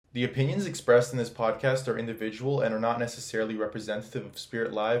The opinions expressed in this podcast are individual and are not necessarily representative of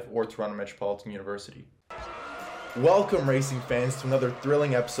Spirit Live or Toronto Metropolitan University. Welcome, racing fans, to another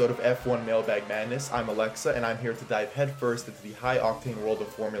thrilling episode of F1 Mailbag Madness. I'm Aleksa, and I'm here to dive headfirst into the high-octane world of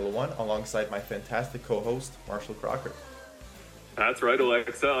Formula One alongside my fantastic co-host, Marshall Crocker. That's right,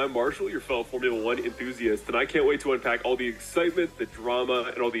 Aleksa. I'm Marshall, your fellow Formula One enthusiast, and I can't wait to unpack all the excitement, the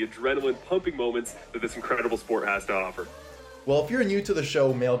drama, and all the adrenaline-pumping moments that this incredible sport has to offer. Well, if you're new to the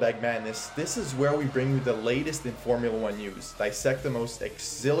show Mailbag Madness, this is where we bring you the latest in Formula One news, dissect the most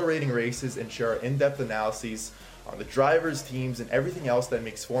exhilarating races, and share our in-depth analyses on the drivers, teams, and everything else that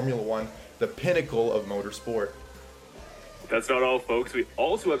makes Formula One the pinnacle of motorsport. That's not all, folks. We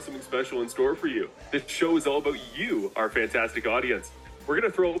also have something special in store for you. This show is all about you, our fantastic audience. We're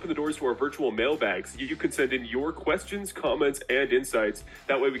going to throw open the doors to our virtual mailbags. You can send in your questions, comments, and insights.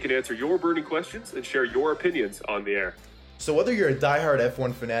 That way we can answer your burning questions and share your opinions on the air. So whether you're a diehard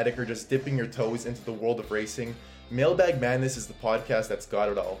F1 fanatic or just dipping your toes into the world of racing, Mailbag Madness is the podcast that's got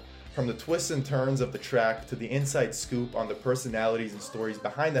it all. From the twists and turns of the track to the inside scoop on the personalities and stories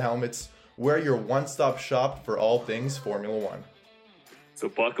behind the helmets, we're your one-stop shop for all things Formula One. So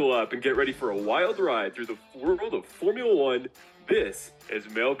buckle up and get ready for a wild ride through the world of Formula One. This is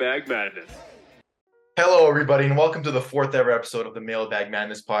Mailbag Madness. Hello, everybody, and welcome to the fourth ever episode of the Mailbag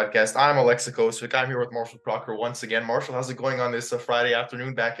Madness podcast. I'm Aleksa Kosvik. I'm here with Marshall Crocker once again. Marshall, how's it going on this Friday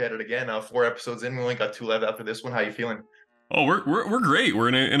afternoon? Back at it again. 4 episodes in. We only got 2 left after this one. How you feeling? Oh, we're great. We're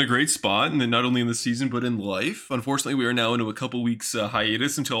in a great spot, and then not only in the season but in life. Unfortunately, we are now into a couple weeks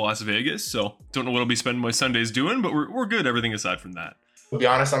hiatus until Las Vegas, so don't know what I'll be spending my Sundays doing, but we're good. Everything aside from that. To be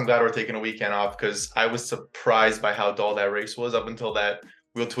honest, I'm glad we're taking a weekend off because I was surprised by how dull that race was up until that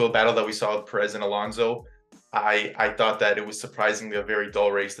wheel-to-wheel battle that we saw with Perez and Alonso. I thought that it was surprisingly a very dull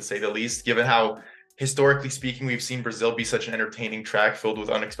race, to say the least, given how, historically speaking, we've seen Brazil be such an entertaining track filled with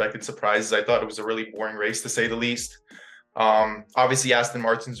unexpected surprises. I thought it was a really boring race, to say the least. Obviously, Aston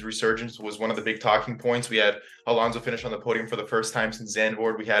Martin's resurgence was one of the big talking points. We had Alonso finish on the podium for the first time since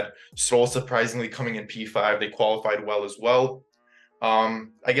Zandvoort. We had Stroll surprisingly coming in P5. They qualified well as well.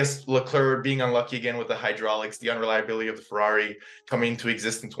 I guess Leclerc being unlucky again with the hydraulics, the unreliability of the Ferrari coming into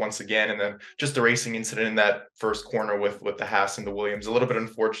existence once again, and then just the racing incident in that first corner with the Haas and the Williams. A little bit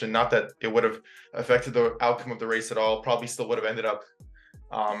unfortunate. Not that it would have affected the outcome of the race at all. Probably still would have ended up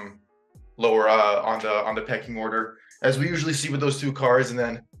lower on the pecking order, as we usually see with those two cars. And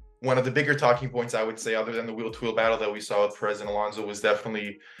then one of the bigger talking points, I would say, other than the wheel-to-wheel battle that we saw with Perez and Alonso, was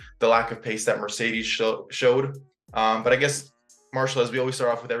definitely the lack of pace that Mercedes showed. But I guess, Marshall, as we always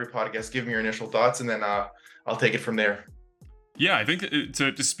start off with every podcast, give me your initial thoughts, and then I'll take it from there. Yeah, I think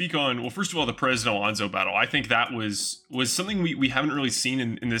to speak on, well, first of all, the Perez and Alonso battle, I think that was something we haven't really seen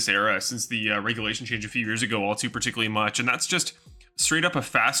in this era since the regulation change a few years ago all too particularly much, and that's just straight up a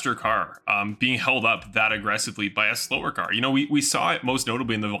faster car being held up that aggressively by a slower car. You know, we saw it most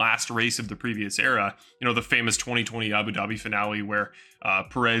notably in the last race of the previous era, you know, the famous 2020 Abu Dhabi finale where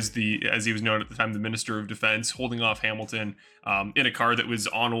Perez, as he was known at the time, the Minister of Defense, holding off Hamilton in a car that was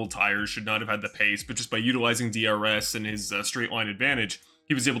on old tires, should not have had the pace, but just by utilizing DRS and his straight line advantage,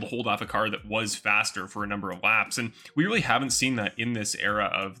 he was able to hold off a car that was faster for a number of laps. And we really haven't seen that in this era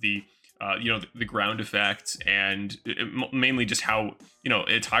of the the ground effect, and mainly just how,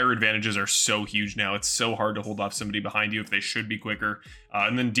 tire advantages are so huge now. It's so hard to hold off somebody behind you if they should be quicker.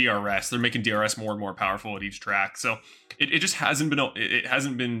 And then DRS, they're making DRS more and more powerful at each track. So it just hasn't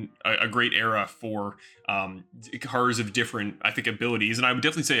been a great era for cars of different, I think, abilities. And I would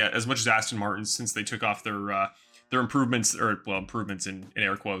definitely say, as much as Aston Martin, since they took off their improvements, improvements in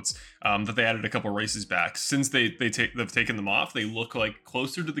air quotes, that they added a couple races back. Since they've taken them off, they look like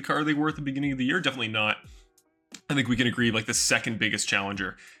closer to the car they were at the beginning of the year. Definitely not, I think we can agree, like the second biggest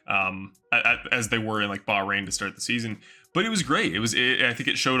challenger, as they were in like Bahrain to start the season. But it was great. I think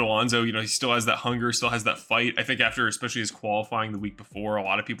it showed Alonso, he still has that hunger, still has that fight. I think after, especially his qualifying the week before, a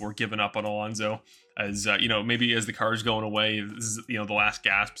lot of people were giving up on Alonso as, maybe as the car's going away, this is, the last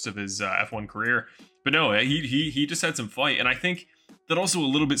gasps of his F1 career. But no, he just had some fight. And I think that also a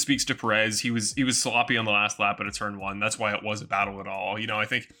little bit speaks to Perez. He was sloppy on the last lap at a turn one. That's why it was a battle at all.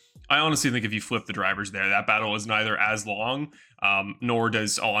 I honestly think if you flip the drivers there, that battle is neither as long, nor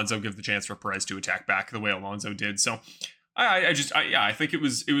does Alonso give the chance for Perez to attack back the way Alonso did. So I think it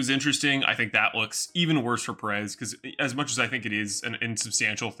was interesting. I think that looks even worse for Perez, because as much as I think it is an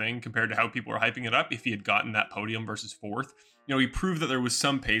insubstantial thing compared to how people are hyping it up, if he had gotten that podium versus fourth, he proved that there was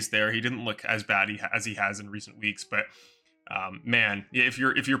some pace there. He didn't look as bad as he has in recent weeks, but man, if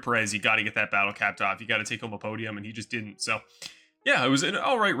you're Perez, you got to get that battle capped off. You got to take home a podium, and he just didn't. So Yeah, it was an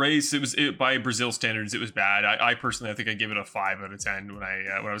all right race. By Brazil standards, it was bad. I personally, I think I give it a 5 out of 10 when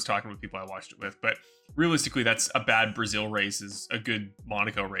I was talking with people I watched it with. But realistically, that's a bad Brazil race is a good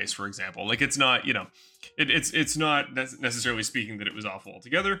Monaco race, for example. Like it's not, it's not necessarily speaking that it was awful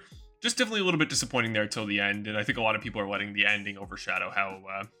altogether. Just definitely a little bit disappointing there till the end, and I think a lot of people are letting the ending overshadow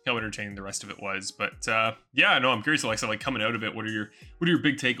how entertaining the rest of it was. But yeah, no, I'm curious, Alexa, like coming out of it, what are your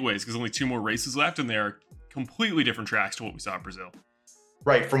big takeaways? Because only 2 more races left, and they are completely different tracks to what we saw in Brazil.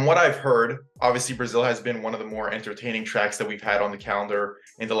 Right. From what I've heard, obviously Brazil has been one of the more entertaining tracks that we've had on the calendar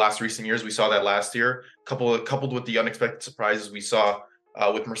in the last recent years. We saw that last year, coupled with the unexpected surprises we saw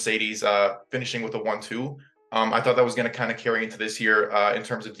with Mercedes finishing with a 1-2. I thought that was going to kind of carry into this year in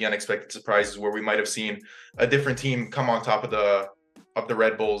terms of the unexpected surprises, where we might have seen a different team come on top of the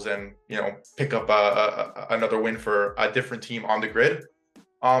Red Bulls and pick up another win for a different team on the grid.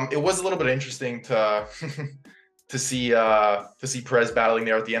 It was a little bit interesting to to see Perez battling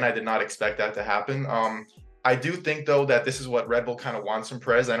there at the end. I did not expect that to happen. I do think though that this is what Red Bull kind of wants from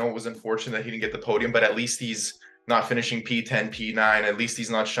Perez. I know it was unfortunate that he didn't get the podium, but at least he's not finishing P10, P9. At least he's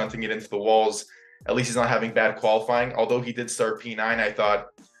not shunting it into the walls. At least he's not having bad qualifying. Although he did start P9, I thought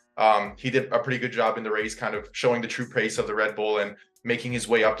he did a pretty good job in the race, kind of showing the true pace of the Red Bull and making his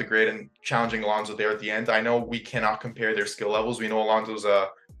way up the grid and challenging Alonso there at the end. I know we cannot compare their skill levels. We know Alonso's a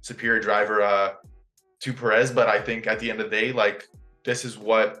superior driver to Perez, but I think at the end of the day, like, this is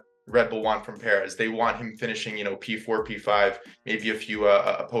what Red Bull want from Perez. They want him finishing, P4, P5, maybe a few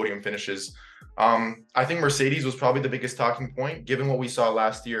podium finishes. I think Mercedes was probably the biggest talking point, given what we saw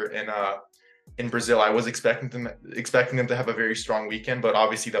last year in Brazil. I was expecting them to have a very strong weekend, but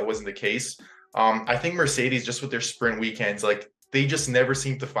obviously that wasn't the case. I think Mercedes, just with their sprint weekends, like, they just never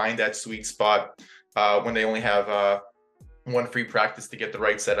seem to find that sweet spot when they only have one free practice to get the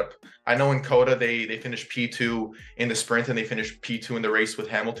right setup. I know in Coda they finished P2 in the sprint and they finished P2 in the race with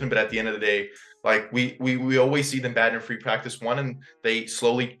Hamilton, but at the end of the day, like, we always see them bad in free practice 1, and they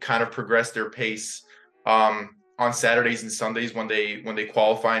slowly kind of progress their pace on Saturdays and Sundays when they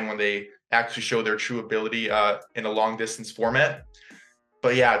qualify and when they actually show their true ability in a long distance format.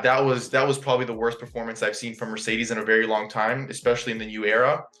 But yeah, that was probably the worst performance I've seen from Mercedes in a very long time, especially in the new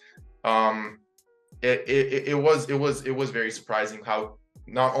era. It was very surprising how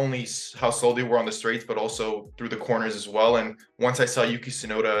not only how slow they were on the straights, but also through the corners as well. And once I saw Yuki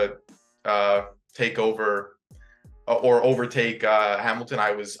Tsunoda take over or overtake Hamilton,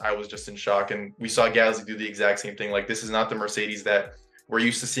 I was just in shock. And we saw Gasly do the exact same thing. Like, this is not the Mercedes that we're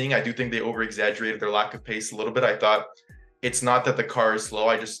used to seeing. I do think they over-exaggerated their lack of pace a little bit. I thought it's not that the car is slow.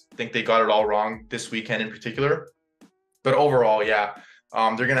 I just think they got it all wrong this weekend in particular. But overall, yeah,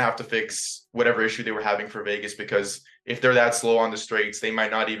 they're going to have to fix whatever issue they were having for Vegas, because if they're that slow on the straights, they might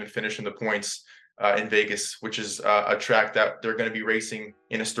not even finish in the points in Vegas, which is a track that they're going to be racing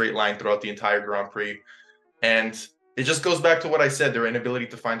in a straight line throughout the entire Grand Prix. And it just goes back to what I said, their inability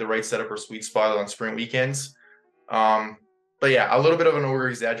to find the right setup or sweet spot on sprint weekends. But yeah, a little bit of an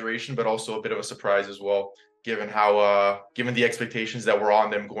over-exaggeration, but also a bit of a surprise as well, given the expectations that were on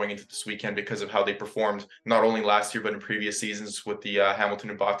them going into this weekend because of how they performed not only last year but in previous seasons with the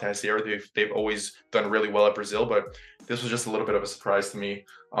Hamilton and Bottas era. They've always done really well at Brazil, but this was just a little bit of a surprise to me.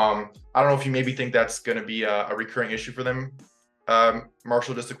 I don't know if you maybe think that's going to be a recurring issue for them,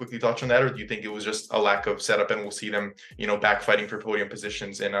 Marshall, just to quickly touch on that, or do you think it was just a lack of setup and we'll see them, back fighting for podium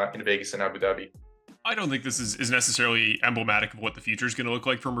positions in Vegas and Abu Dhabi? I don't think this is necessarily emblematic of what the future is going to look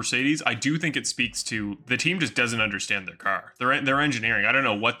like for Mercedes. I do think it speaks to the team just doesn't understand their car. Their engineering. I don't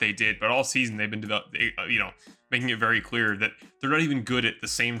know what they did, but all season they've been making it very clear that they're not even good at the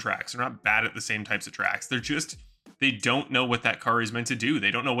same tracks. They're not bad at the same types of tracks. They don't know what that car is meant to do. They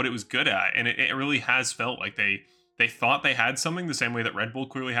don't know what it was good at, and it really has felt like they thought they had something the same way that Red Bull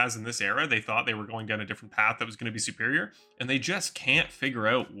clearly has in this era. They thought they were going down a different path that was going to be superior, and they just can't figure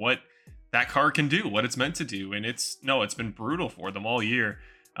out what that car can do, what it's meant to do. And it's been brutal for them all year.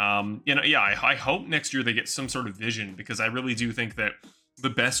 I hope next year they get some sort of vision, because I really do think that the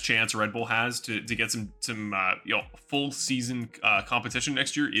best chance Red Bull has to get some full season competition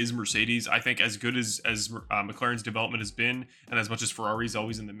next year is Mercedes. I think as good as McLaren's development has been, and as much as Ferrari's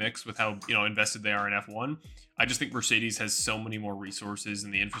always in the mix with how invested they are in F1, I just think Mercedes has so many more resources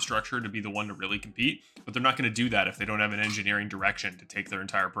and the infrastructure to be the one to really compete, but they're not going to do that if they don't have an engineering direction to take their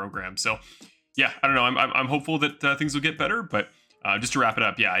entire program. So yeah, I don't know. I'm hopeful that things will get better, but just to wrap it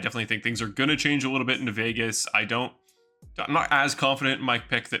up, yeah, I definitely think things are going to change a little bit into Vegas. I'm not as confident in my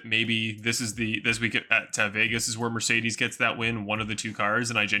pick that maybe this week at Vegas is where Mercedes gets that win, one of the two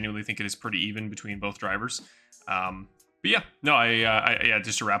cars, and I genuinely think it is pretty even between both drivers. But yeah, no, I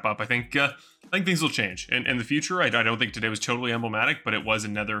just to wrap up, I think I think things will change in the future. I don't think today was totally emblematic, but it was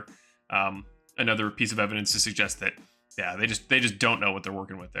another piece of evidence to suggest that they just don't know what they're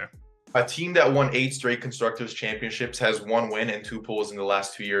working with there. A team that won 8 straight constructors championships has 1 win and 2 poles in the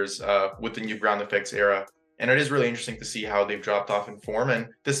last 2 years with the new ground effects era. And it is really interesting to see how they've dropped off in form. And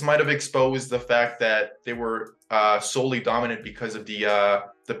this might have exposed the fact that they were solely dominant because of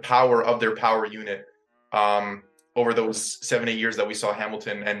the power of their power unit over those 7-8 years that we saw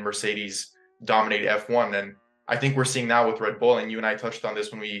Hamilton and Mercedes dominate F1. And I think we're seeing now with Red Bull, and you and I touched on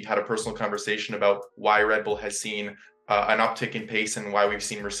this when we had a personal conversation about why Red Bull has seen an uptick in pace and why we've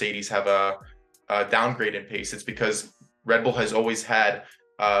seen Mercedes have a downgrade in pace. It's because Red Bull has always had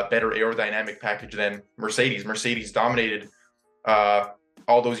a better aerodynamic package than Mercedes. Mercedes dominated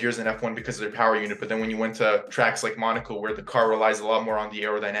all those years in F1 because of their power unit. But then when you went to tracks like Monaco, where the car relies a lot more on the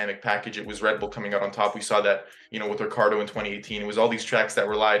aerodynamic package, it was Red Bull coming out on top. We saw that, with Ricardo in 2018. It was all these tracks that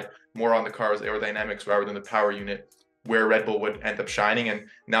relied more on the car's aerodynamics rather than the power unit, where Red Bull would end up shining. And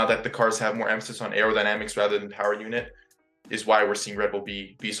now that the cars have more emphasis on aerodynamics rather than power unit, is why we're seeing Red Bull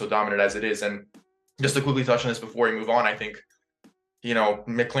be so dominant as it is. And just to quickly touch on this before we move on, I think,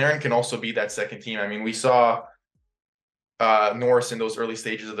 McLaren can also be that second team. I mean, we saw Norris in those early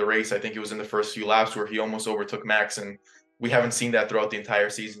stages of the race. I think it was in the first few laps where he almost overtook Max, and we haven't seen that throughout the entire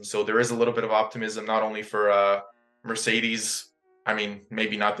season. So there is a little bit of optimism, not only for Mercedes, I mean,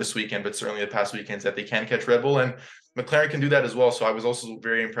 maybe not this weekend, but certainly the past weekends, that they can catch Red Bull, and McLaren can do that as well. So I was also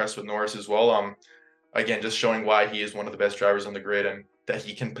very impressed with Norris as well. Again, just showing why he is one of the best drivers on the grid, and that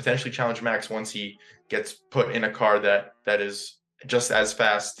he can potentially challenge Max once he gets put in a car that is just as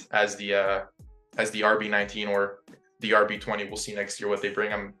fast as the RB19 or the RB20. We'll see next year what they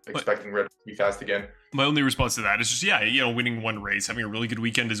bring. I'm expecting Red Bull to be fast again. My only response to that is just, winning one race, having a really good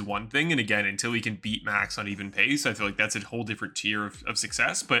weekend is one thing. And again, until he can beat Max on even pace, I feel like that's a whole different tier of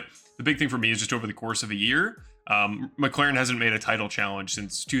success. But the big thing for me is just over the course of a year, McLaren hasn't made a title challenge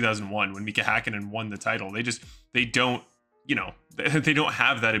since 2001 when Mika Hakkinen won the title. They don't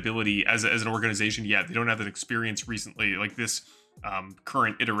have that ability as an organization yet. They don't have that experience recently, like this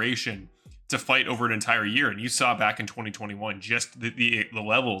current iteration, to fight over an entire year. And you saw back in 2021 just the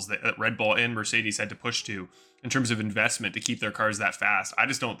levels that Red Bull and Mercedes had to push to in terms of investment to keep their cars that fast. I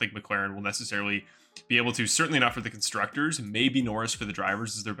just don't think McLaren will necessarily be able to, certainly not for the constructors. Maybe Norris for the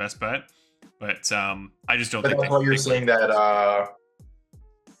drivers is their best bet, but I just don't think that's why you're saying that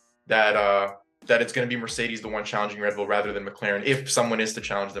it's going to be Mercedes the one challenging Red Bull rather than McLaren, if someone is to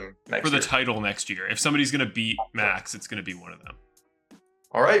challenge them next year. For the title next year. If somebody's going to beat Max, it's going to be one of them.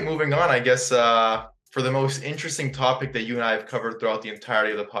 All right, moving on, I guess, for the most interesting topic that you and I have covered throughout the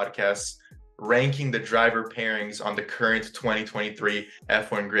entirety of the podcast, ranking the driver pairings on the current 2023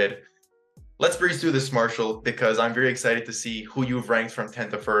 F1 grid. Let's breeze through this, Marshall, because I'm very excited to see who you've ranked from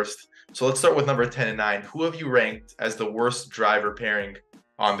 10th to 1st. So let's start with number 10 and 9. Who have you ranked as the worst driver pairing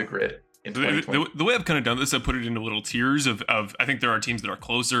on the grid in 2020? The way I've kind of done this, I've put it into little tiers of I think there are teams that are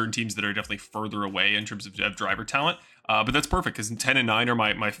closer and teams that are definitely further away in terms of driver talent. But that's perfect because 10 and 9 are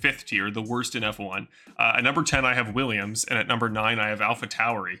my fifth tier, the worst in F1. At number 10, I have Williams, and at number 9, I have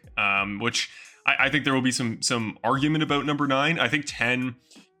AlphaTauri, which I think there will be some argument about number 9. I think 10,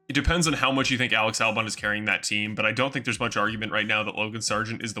 it depends on how much you think Alex Albon is carrying that team, but I don't think there's much argument right now that Logan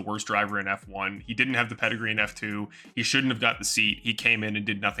Sargent is the worst driver in F1. He didn't have the pedigree in F2. He shouldn't have got the seat. He came in and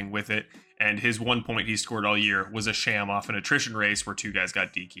did nothing with it. And his 1 point he scored all year was a sham off an attrition race where 2 guys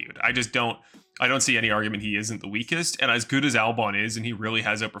got DQ'd. I don't see any argument he isn't the weakest. And as good as Albon is, and he really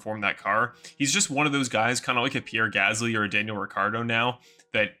has outperformed that car, he's just one of those guys, kind of like a Pierre Gasly or a Daniel Ricciardo now,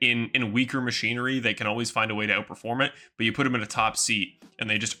 that in weaker machinery, they can always find a way to outperform it. But you put them in a top seat, and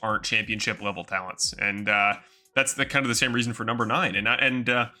they just aren't championship level talents. And that's kind of the same reason for number 9.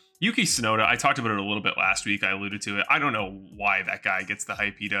 And Yuki Tsunoda, I talked about it a little bit last week. I alluded to it. I don't know why that guy gets the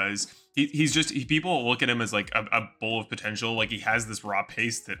hype he does. People look at him as like a bull of potential. Like he has this raw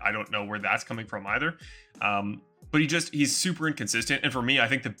pace that I don't know where that's coming from either. But he's super inconsistent. And for me, I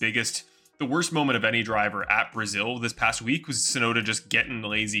think the worst moment of any driver at Brazil this past week was Tsunoda just getting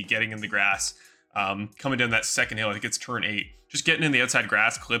lazy, getting in the grass, coming down that second hill. I think it's turn 8, just getting in the outside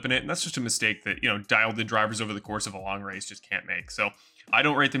grass, clipping it. And that's just a mistake that, dialed in drivers over the course of a long race just can't make. So I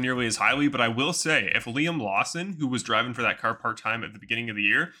don't rate them nearly as highly, but I will say if Liam Lawson, who was driving for that car part-time at the beginning of the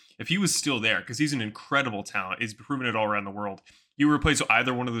year, if he was still there, because he's an incredible talent, he's proven it all around the world, you replace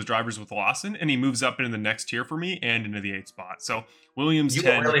either one of those drivers with Lawson, and he moves up into the next tier for me and into the 8th spot. So Williams, you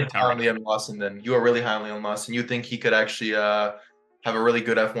 10. You are really high on Liam Lawson then. You are really high on Liam Lawson. You think he could actually have a really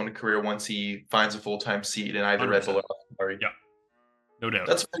good F1 career once he finds a full-time seat in either 100%. Red Bull or Ferrari. Yeah. No doubt.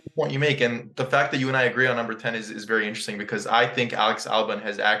 That's a good point you make. And the fact that you and I agree on number 10 is very interesting because I think Alex Albon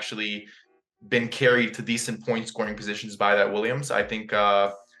has actually been carried to decent point scoring positions by that Williams. I think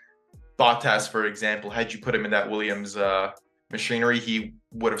Bottas, for example, had you put him in that Williams machinery, he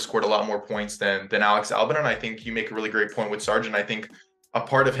would have scored a lot more points than Alex Albon. And I think you make a really great point with Sargent. I think a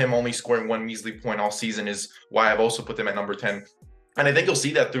part of him only scoring one measly point all season is why I've also put them at number 10. And I think you'll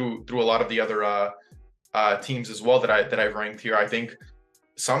see that through a lot of the other teams as well that I've ranked here. I think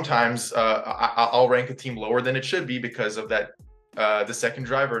sometimes I'll rank a team lower than it should be because of that the second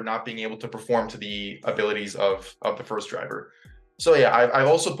driver not being able to perform to the abilities of the first driver. So yeah, I've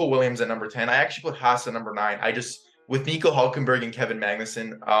also put Williams at number 10. I actually put Haas at number 9. I just, with Nico Hülkenberg and Kevin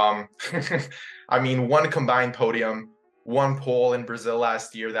Magnussen, I mean, one combined podium, one pole in Brazil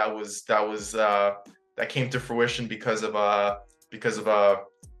last year that came to fruition because of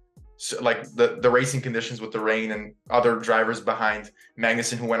like the racing conditions with the rain and other drivers behind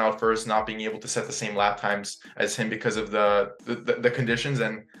Magnussen who went out first not being able to set the same lap times as him because of the conditions.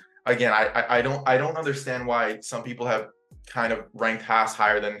 And again, I don't understand why some people have kind of ranked Haas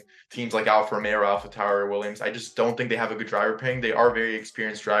higher than teams like Alfa Romeo, AlphaTauri, or Williams. I just don't think they have a good driver pairing. They are very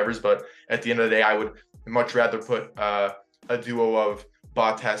experienced drivers, but at the end of the day, I would much rather put a duo of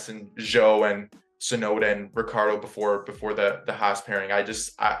Bottas and Zhou and Tsunoda and Ricardo before the Haas pairing. I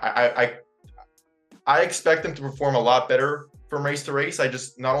expect them to perform a lot better from race to race. I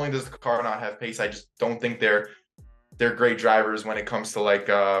just, not only does the car not have pace, I just don't think they're great drivers when it comes to like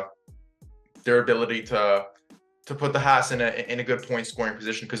their ability to put the Haas in a good point scoring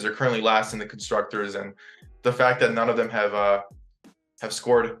position, because they're currently last in the constructors, and the fact that none of them have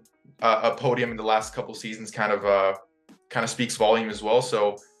scored a podium in the last couple seasons kind of speaks volume as well.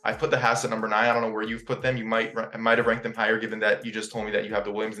 So I put the Haas at number 9. I don't know where you've put them. You might have ranked them higher, given that you just told me that you have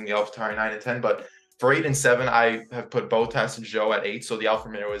the Williams and the AlphaTauri 9 and 10. But for 8 and 7, I have put Bottas and Zhou at 8. So the Alfa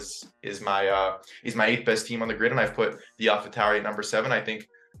Romeo is my 8th best team on the grid, and I've put the AlphaTauri at number 7. I think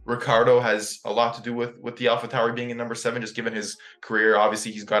Ricardo has a lot to do with the AlphaTauri being in number 7, just given his career.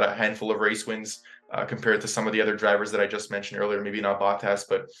 Obviously, he's got a handful of race wins compared to some of the other drivers that I just mentioned earlier. Maybe not Bottas,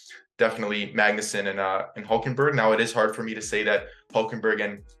 but definitely Magnussen and Hülkenberg. Now, it is hard for me to say that Hülkenberg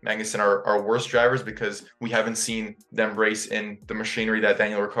and Magnussen are worse drivers because we haven't seen them race in the machinery that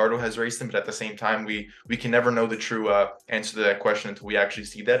Daniel Ricciardo has raced in. But at the same time, we can never know the true answer to that question until we actually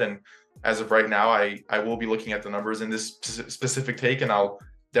see that. And as of right now, I will be looking at the numbers in this specific take, and I'll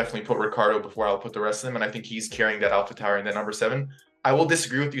definitely put Ricciardo before I'll put the rest of them. And I think he's carrying that AlphaTauri in that number 7. I will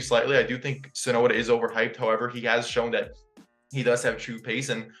disagree with you slightly. I do think Tsunoda is overhyped. However, he has shown that he does have true pace.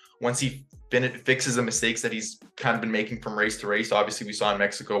 And once he fixes the mistakes that he's kind of been making from race to race, obviously we saw in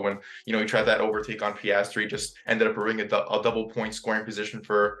Mexico when, he tried that overtake on Piastri, just ended up bringing a double point scoring position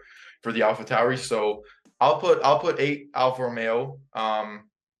for the AlphaTauri. So I'll put 8 Alfa Romeo.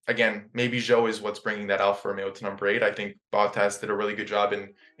 Again, maybe Zhou is what's bringing that Alfa Romeo to number 8. I think Bottas did a really good job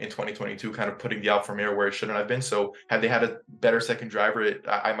in 2022, kind of putting the Alfa Romeo where it shouldn't have been. So had they had a better second driver,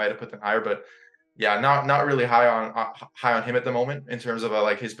 I might have put them higher. But yeah, not really high on him at the moment in terms of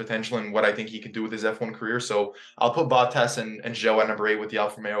like his potential and what I think he could do with his F1 career. So I'll put Bottas and Zhou at number 8 with the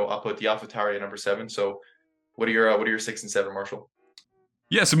Alfa Romeo. I'll put the AlphaTauri at number 7. So what are your 6 and 7, Marshall?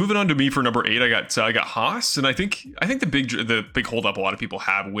 Yeah, so moving on to me for number 8, I got Haas, and I think the big holdup a lot of people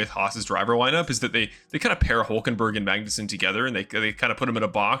have with Haas's driver lineup is that they kind of pair Hülkenberg and Magnussen together, and they kind of put them in a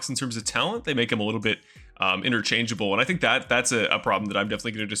box in terms of talent. They make them a little bit interchangeable, and I think that's a problem that I'm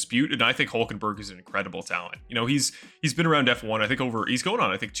definitely going to dispute. And I think Hülkenberg is an incredible talent. He's been around F1. I think he's going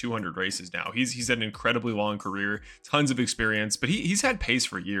on 200 races now. He's had an incredibly long career, tons of experience, but he's had pace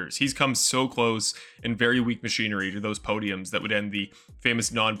for years. He's come so close in very weak machinery to those podiums that would end the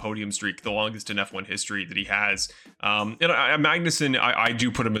famous non-podium streak, the longest in F1 history that he has. And Magnussen, I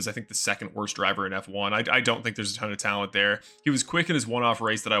do put him as I think the second worst driver in F1. I don't think there's a ton of talent there. He was quick in his one-off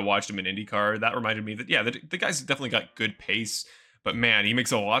race that I watched him in IndyCar. That reminded me that the guy's definitely got good pace, but man, he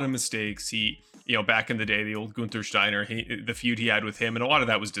makes a lot of mistakes. He, back in the day, the old Gunther Steiner, the feud he had with him, and a lot of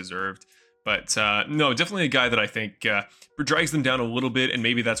that was deserved. But no, definitely a guy that I think drags them down a little bit, and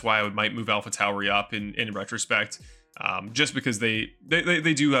maybe that's why I might move AlphaTauri up in retrospect. Just because they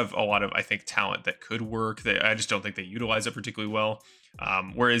do have a lot of, I think, talent that could work. I just don't think they utilize it particularly well.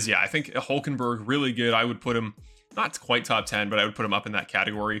 Whereas, I think Hülkenberg, really good. I would put him not quite top 10, but I would put him up in that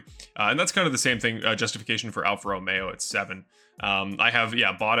category. And that's kind of the same thing, justification for Alfa Romeo at 7. I have,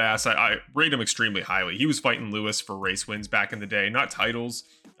 Bottas. I rate him extremely highly. He was fighting Lewis for race wins back in the day, not titles.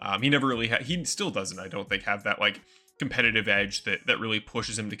 He never really had, he still doesn't, I don't think, have that competitive edge that really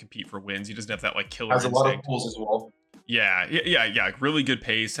pushes him to compete for wins. He doesn't have that killer Has instinct. a lot of pulls as well. Yeah. Really good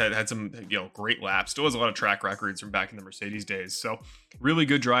pace. Had some great laps. Still has a lot of track records from back in the Mercedes days. So really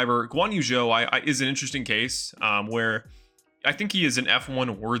good driver. Guan Yu Zhou is an interesting case where I think he is an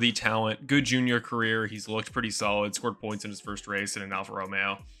F1 worthy talent. Good junior career. He's looked pretty solid. Scored points in his first race in an Alfa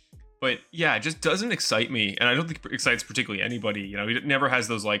Romeo. But yeah, it just doesn't excite me, and I don't think it excites particularly anybody. You know, he never has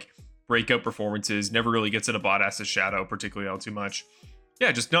those like breakout performances. Never really gets in a Bottas's shadow particularly all too much.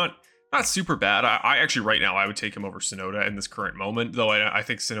 Yeah, just not super bad. I actually right now I would take him over Tsunoda in this current moment, though I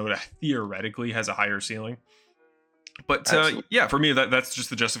think Tsunoda theoretically has a higher ceiling. But yeah, for me that's just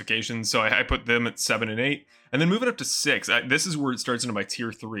the justification. So I put them at 7 and 8, and then moving up to 6. This is where it starts into my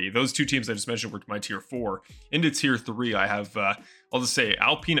tier 3. Those two teams I just mentioned were my tier 4. Into tier 3, I have I'll just say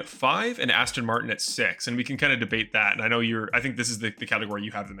Alpine at 5 and Aston Martin at 6, and we can kind of debate that. And I know I think this is the category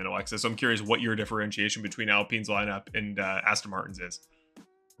you have them in, Alexa. So I'm curious what your differentiation between Alpine's lineup and Aston Martin's is.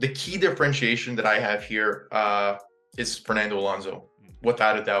 The key differentiation that I have here is Fernando Alonso,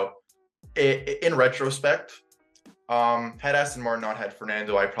 without a doubt. In retrospect, had Aston Martin not had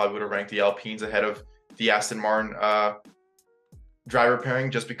Fernando, I probably would have ranked the Alpines ahead of the Aston Martin driver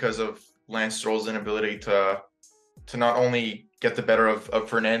pairing, just because of Lance Stroll's inability to not only get the better of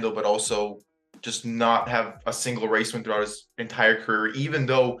Fernando, but also just not have a single race win throughout his entire career, even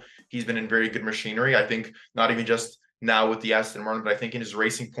though he's been in very good machinery. I think not even just now with the Aston Martin, but I think in his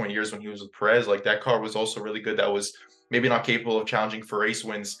Racing Point years when he was with Perez, like that car was also really good. That was maybe not capable of challenging for race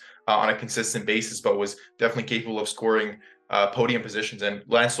wins on a consistent basis, but was definitely capable of scoring podium positions. And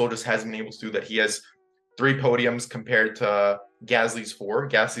Lance Stroll just hasn't been able to do that. He has 3 podiums compared to Gasly's 4.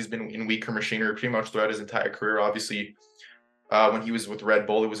 Gasly's been in weaker machinery pretty much throughout his entire career. Obviously, when he was with Red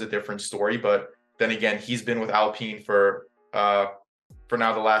Bull, it was a different story. But then again, he's been with Alpine for now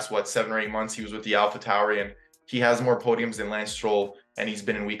the last 7 or 8 months. He was with the AlphaTauri, and he has more podiums than Lance Stroll, and he's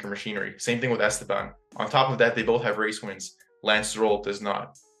been in weaker machinery. Same thing with Esteban. On top of that, they both have race wins. Lance Stroll does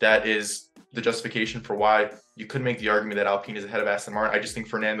not. That is the justification for why you could make the argument that Alpine is ahead of Aston Martin. I just think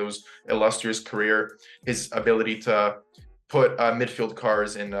Fernando's illustrious career, his ability to put midfield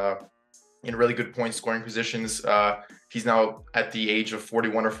cars in really good point scoring positions. He's now at the age of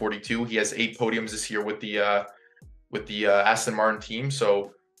 41 or 42. He has 8 podiums this year with the Aston Martin team.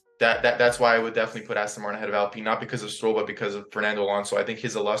 So that's why I would definitely put Aston Martin ahead of Alpine, not because of Stroll, but because of Fernando Alonso. I think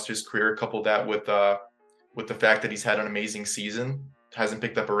his illustrious career, coupled that with the fact that he's had an amazing season, hasn't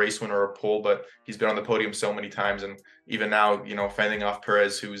picked up a race win or a pole, but he's been on the podium so many times. And even now, fending off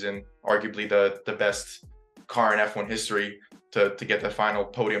Perez, who's in arguably the best car in F1 history, to get the final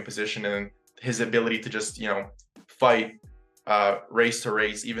podium position, and his ability to just, fight race to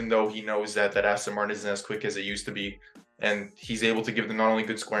race, even though he knows that Aston Martin isn't as quick as it used to be. And he's able to give them not only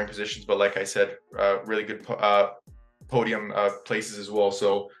good scoring positions, but like I said, really good podium places as well.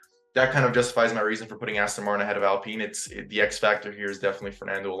 So that kind of justifies my reason for putting Aston Martin ahead of Alpine. The X factor here is definitely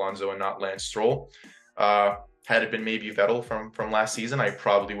Fernando Alonso and not Lance Stroll. Had it been maybe Vettel from last season, I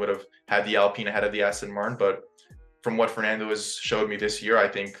probably would have had the Alpine ahead of the Aston Martin. But from what Fernando has showed me this year, I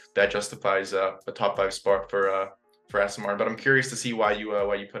think that justifies a top 5 spot for Aston Martin. But I'm curious to see why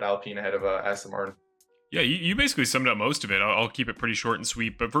you put Alpine ahead of Aston Martin. Yeah, you basically summed up most of it. I'll keep it pretty short and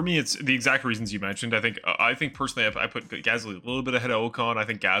sweet. But for me, it's the exact reasons you mentioned. I think personally, I put Gasly a little bit ahead of Ocon. I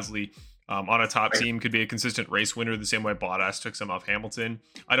think Gasly on a top team could be a consistent race winner the same way Bottas took some off Hamilton.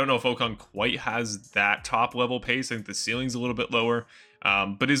 I don't know if Ocon quite has that top level pace. I think the ceiling's a little bit lower,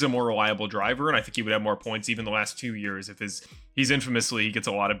 but is a more reliable driver. And I think he would have more points even the last 2 years if he gets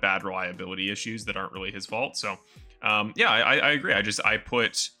a lot of bad reliability issues that aren't really his fault. So yeah, I agree.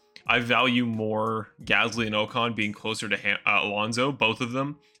 I value more Gasly and Ocon being closer to Alonso, both of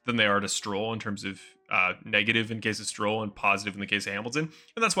them, than they are to Stroll in terms of negative in case of Stroll and positive in the case of Hamilton.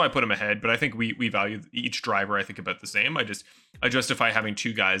 And that's why I put him ahead. But I think we value each driver, I think, about the same. I justify having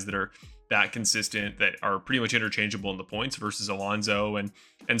 2 guys that are that consistent, that are pretty much interchangeable in the points versus Alonso and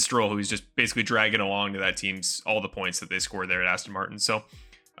Stroll, who is just basically dragging along to that team's all the points that they scored there at Aston Martin. So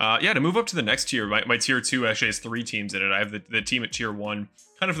yeah, to move up to the next tier, my tier 2 actually has 3 teams in it. I have the team at tier 1,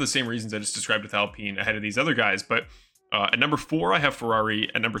 kind of for the same reasons I just described with Alpine, ahead of these other guys. But at number 4, I have Ferrari.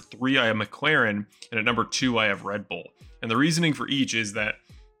 At number 3, I have McLaren. And at number 2, I have Red Bull. And the reasoning for each is that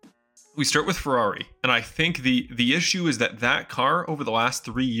we start with Ferrari. And I think the issue is that car over the last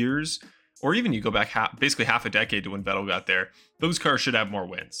 3 years, or even you go back basically half a decade to when Vettel got there, those cars should have more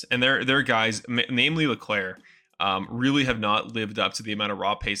wins. And their guys, namely Leclerc, really have not lived up to the amount of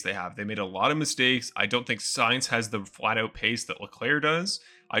raw pace they have. They made a lot of mistakes. I don't think Sainz has the flat out pace that Leclerc does.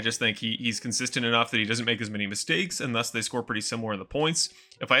 I just think he's consistent enough that he doesn't make as many mistakes, and thus they score pretty similar in the points.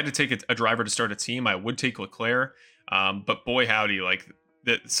 If I had to take a driver to start a team, I would take Leclerc. But boy howdy, like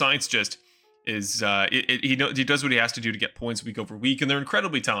the Sainz just is he does what he has to do to get points week over week, and they're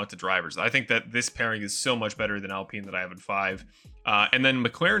incredibly talented drivers. I think that this pairing is so much better than Alpine that I have at 5. And then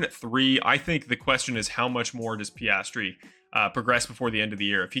McLaren at 3. I think the question is how much more does Piastri progress before the end of the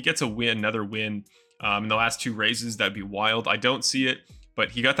year. If he gets another win in the last 2 races, that'd be wild. I don't see it,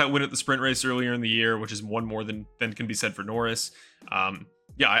 but he got that win at the sprint race earlier in the year, which is one more than can be said for Norris.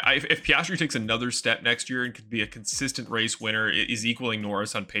 If Piastri takes another step next year and could be a consistent race winner, is equaling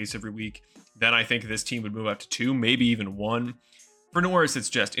Norris on pace every week, then I think this team would move up to 2, maybe even 1. For Norris, it's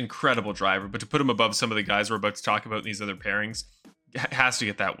just incredible driver, but to put him above some of the guys we're about to talk about in these other pairings, has to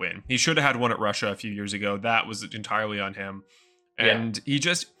get that win. He should have had one at Russia a few years ago. That was entirely on him. And he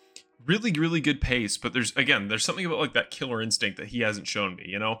just really, really good pace. But there's something about like that killer instinct that he hasn't shown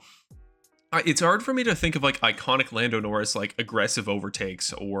me, It's hard for me to think of like iconic Lando Norris, like aggressive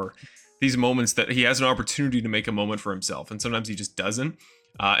overtakes or these moments that he has an opportunity to make a moment for himself. And sometimes he just doesn't.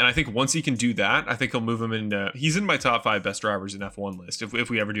 And I think once he can do that, I think he'll move him into, he's in my top 5 best drivers in F1 list if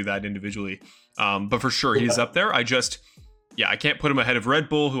we ever do that individually. But for sure, he's up there. I can't put him ahead of Red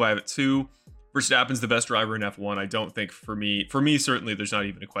Bull, who I have at 2. Verstappen's the best driver in F1. I don't think for me, certainly there's not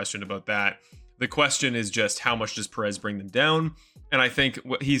even a question about that. The question is just how much does Perez bring them down? And I think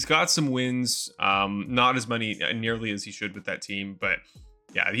he's got some wins, not as many nearly as he should with that team. But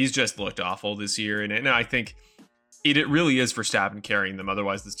yeah, he's just looked awful this year. And I think it really is Verstappen carrying them.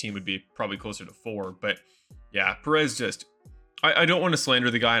 Otherwise, this team would be probably closer to 4. But yeah, Perez just, I don't want to slander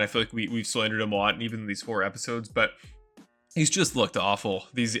the guy. And I feel like we've slandered him a lot, and even in these 4 episodes. But he's just looked awful.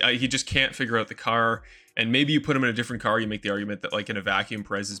 He just can't figure out the car. And maybe you put him in a different car, you make the argument that like in a vacuum,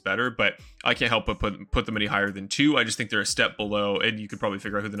 Perez is better. But I can't help but put them any higher than 2. I just think they're a step below, and you could probably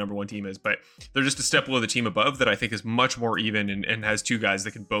figure out who the number 1 team is. But they're just a step below the team above that I think is much more even and has 2 guys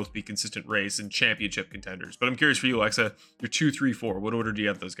that can both be consistent race and championship contenders. But I'm curious for you, Alexa, you're 2, 3, 4. What order do you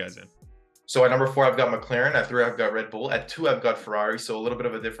have those guys in? So at number 4, I've got McLaren. At 3, I've got Red Bull. At 2, I've got Ferrari. So a little bit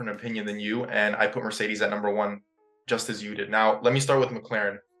of a different opinion than you. And I put Mercedes at number 1, just as you did. Now, let me start with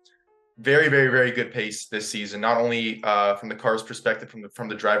McLaren. Very, very, very good pace this season. Not only from the car's perspective, from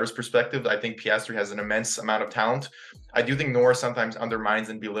the driver's perspective. I think Piastri has an immense amount of talent. I do think Norris sometimes undermines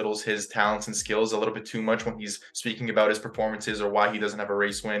and belittles his talents and skills a little bit too much when he's speaking about his performances or why he doesn't have a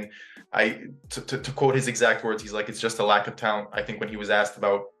race win. To quote his exact words, he's like, it's just a lack of talent. I think when he was asked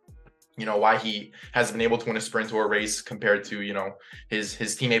about why he hasn't been able to win a sprint or a race compared to, his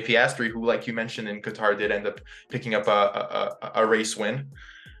teammate Piastri, who, like you mentioned in Qatar, did end up picking up a race win.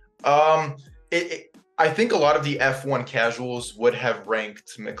 I think a lot of the F1 casuals would have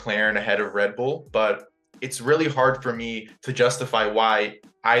ranked McLaren ahead of Red Bull, but it's really hard for me to justify why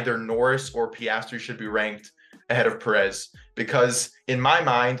either Norris or Piastri should be ranked ahead of Perez. Because in my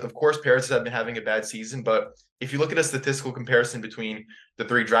mind, of course, Perez has been having a bad season, but if you look at a statistical comparison between the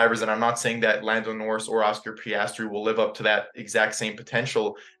 3 drivers, and I'm not saying that Lando Norris or Oscar Piastri will live up to that exact same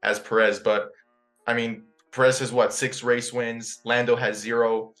potential as Perez, but I mean, Perez has 6 race wins, Lando has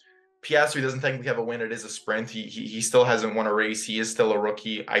 0. Piastri doesn't technically have a win. It is a sprint. He still hasn't won a race. He is still a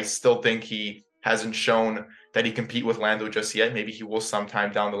rookie. I still think he hasn't shown that he compete with Lando just yet. Maybe he will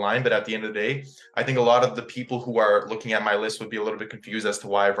sometime down the line. But at the end of the day, I think a lot of the people who are looking at my list would be a little bit confused as to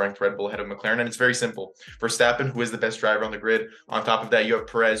why I've ranked Red Bull ahead of McLaren. And it's very simple. Verstappen, who is the best driver on the grid. On top of that, you have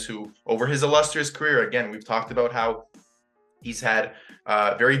Perez, who over his illustrious career, again, we've talked about how he's had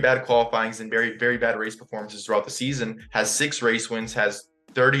very bad qualifyings and very, very bad race performances throughout the season, has 6 race wins, has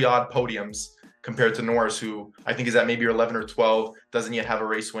 30-odd podiums compared to Norris, who I think is at maybe 11 or 12, doesn't yet have a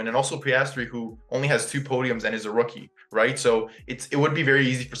race win. And also Piastri, who only has 2 podiums and is a rookie, right? So it would be very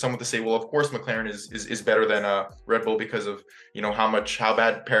easy for someone to say, well, of course McLaren is better than Red Bull because of, how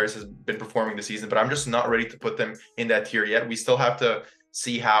bad Perez has been performing this season. But I'm just not ready to put them in that tier yet. We still have to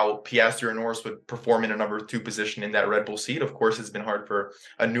see how Piastri or Norris would perform in a number 2 position in that Red Bull seat. Of course, it's been hard for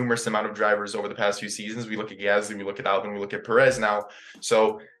a numerous amount of drivers over the past few seasons. We look at Gasly, we look at Albon, we look at Perez now.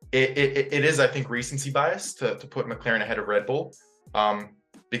 So it is, I think, recency bias to put McLaren ahead of Red Bull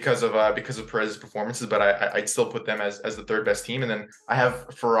because of Perez's performances. But I'd still put them as the 3rd best team. And then I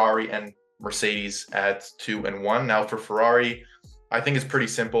have Ferrari and Mercedes at 2 and 1. Now for Ferrari, I think it's pretty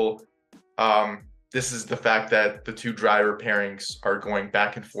simple. This is the fact that the 2 driver pairings are going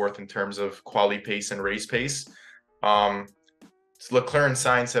back and forth in terms of quali pace and race pace. Leclerc and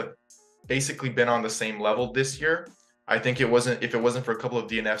Sainz have basically been on the same level this year. I think if it wasn't for a couple of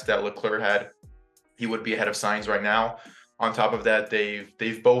DNFs that Leclerc had, he would be ahead of Sainz right now. On top of that,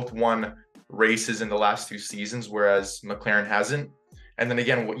 they've both won races in the last 2 seasons, whereas McLaren hasn't. And then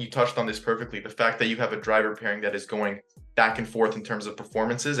again, what you touched on this perfectly, the fact that you have a driver pairing that is going back and forth in terms of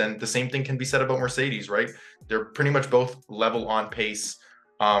performances. And the same thing can be said about Mercedes, right? They're pretty much both level on pace.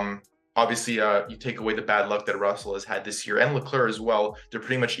 Obviously, you take away the bad luck that Russell has had this year and Leclerc as well. They're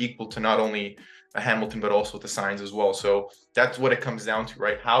pretty much equal to not only Hamilton, but also with the Sainz as well. So that's what it comes down to,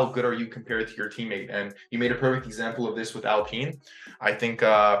 right? How good are you compared to your teammate? And you made a perfect example of this with Alpine. I think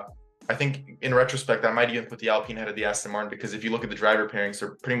in retrospect, I might even put the Alpine ahead of the Aston Martin, because if you look at the driver pairings,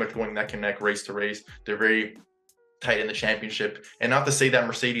 they're pretty much going neck and neck, race to race. They're very tight in the championship. And not to say that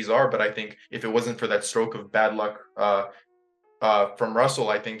Mercedes are, but I think if it wasn't for that stroke of bad luck from Russell,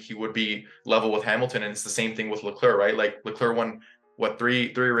 I think he would be level with Hamilton. And it's the same thing with Leclerc, right? Like Leclerc won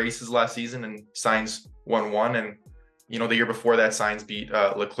three races last season, and Sainz won one. And the year before that, Sainz beat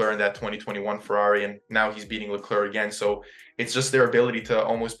Leclerc in that 2021 Ferrari, and now he's beating Leclerc again. So it's just their ability to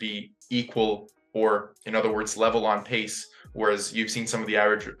almost be equal, or in other words, level on pace. Whereas you've seen some of the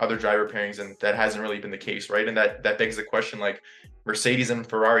average other driver pairings, and that hasn't really been the case, right? And that begs the question, like Mercedes and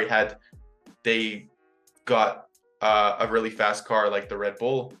Ferrari, had they got a really fast car like the Red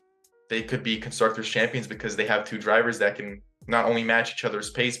Bull, they could be constructors champions, because they have two drivers that can not only match each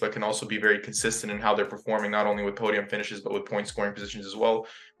other's pace, but can also be very consistent in how they're performing, not only with podium finishes, but with point scoring positions as well.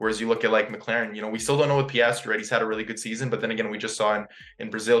 Whereas you look at like McLaren, we still don't know with Piastri, right? He's had a really good season, but then again, we just saw in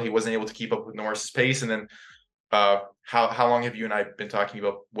Brazil, he wasn't able to keep up with Norris's pace. And then how long have you and I been talking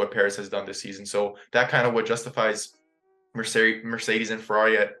about what Perez has done this season? So that kind of what justifies Mercedes and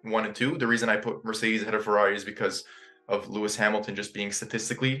Ferrari at 1 and 2. The reason I put Mercedes ahead of Ferrari is because of Lewis Hamilton just being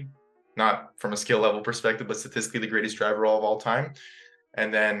statistically, not from a skill level perspective, but statistically the greatest driver of all time.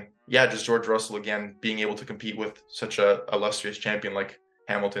 And then, just George Russell, again, being able to compete with such a illustrious champion like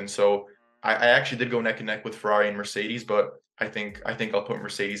Hamilton. So I actually did go neck and neck with Ferrari and Mercedes, but I think I'll put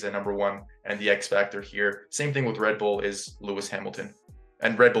Mercedes at number 1. And the X factor here, same thing with Red Bull, is Lewis Hamilton.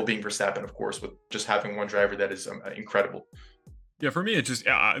 And Red Bull being Verstappen, of course, with just having one driver that is incredible. Yeah, for me, it's just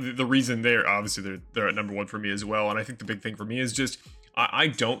the reason they're at number 1 for me as well. And I think the big thing for me is just I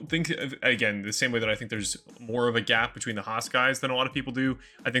don't think, again, the same way that I think there's more of a gap between the Haas guys than a lot of people do,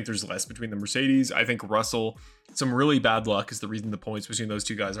 I think there's less between the Mercedes. I think Russell, some really bad luck is the reason the points between those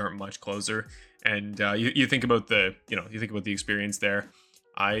two guys aren't much closer. And you think about the experience there.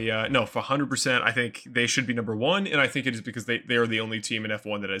 No, for 100%, I think they should be number 1, and I think it is because they are the only team in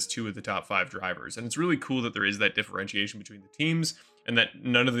F1 that has 2 of the top 5 drivers, and it's really cool that there is that differentiation between the teams, and that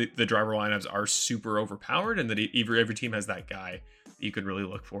none of the driver lineups are super overpowered, and that every team has that guy that you could really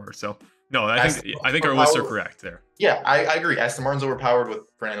look for. So no, I think our lists are correct there. Yeah, I agree. Aston Martin's overpowered with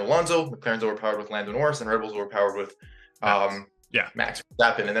Fernando Alonso, McLaren's overpowered with Lando Norris, and Red Bull's overpowered with Max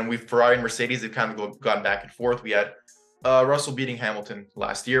Verstappen. And then Ferrari and Mercedes have kind of gone back and forth. We had Russell beating Hamilton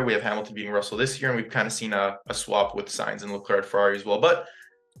last year. We have Hamilton beating Russell this year, and we've kind of seen a swap with Sainz and Leclerc at Ferrari as well. But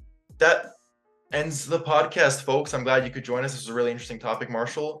that ends the podcast, folks. I'm glad you could join us. This was a really interesting topic,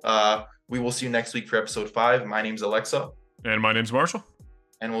 Marshall. We will see you next week for episode 5. My name's Alexa. And my name's Marshall.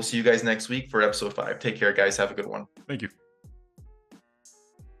 And we'll see you guys next week for episode 5. Take care, guys. Have a good one. Thank you.